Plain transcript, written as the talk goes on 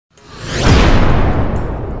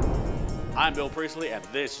I'm Bill Priestley, and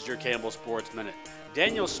this is your Campbell Sports Minute.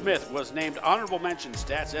 Daniel Smith was named Honorable Mention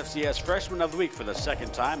STATS FCS Freshman of the Week for the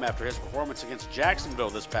second time after his performance against Jacksonville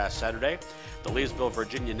this past Saturday. The Leesville,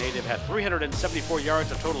 Virginia native had 374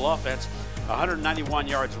 yards of total offense, 191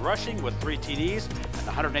 yards rushing with 3 TDs, and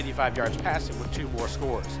 185 yards passing with 2 more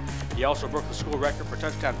scores. He also broke the school record for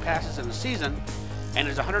touchdown passes in the season and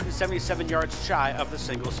is 177 yards shy of the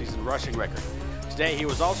single-season rushing record. Today, he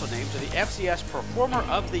was also named to the FCS Performer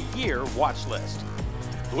of the Year watch list.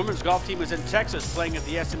 The women's golf team is in Texas playing at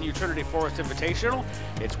the SMU Trinity Forest Invitational.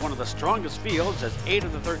 It's one of the strongest fields as 8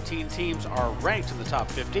 of the 13 teams are ranked in the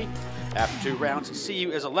top 50. After 2 rounds,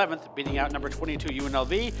 CU is 11th, beating out number 22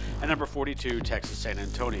 UNLV and number 42 Texas San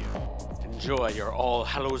Antonio. Enjoy your All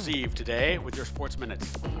Hallows Eve today with your Sports Minute.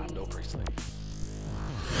 I'm Bill Priestley.